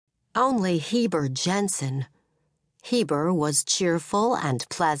Only Heber Jensen. Heber was cheerful and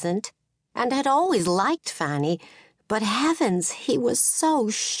pleasant, and had always liked Fanny, but heavens, he was so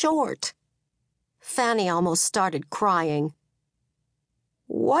short. Fanny almost started crying.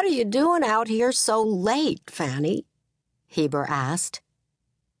 "What are you doing out here so late, Fanny?" Heber asked.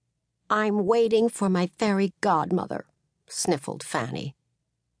 "I'm waiting for my fairy godmother," sniffled Fanny.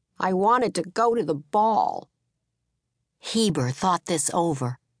 "I wanted to go to the ball." Heber thought this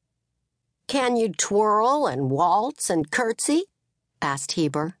over. "Can you twirl and waltz and curtsy?" asked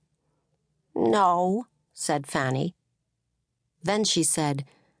Heber. "No," said Fanny. Then she said,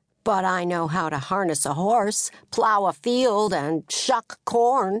 "But I know how to harness a horse, plow a field, and shuck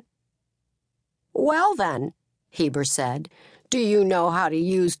corn." "Well, then," Heber said, "do you know how to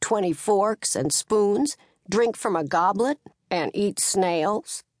use 20 forks and spoons, drink from a goblet, and eat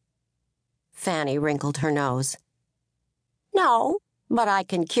snails?" Fanny wrinkled her nose. "No, but I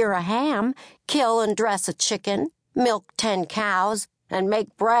can cure a ham, kill and dress a chicken, milk 10 cows, and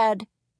make bread."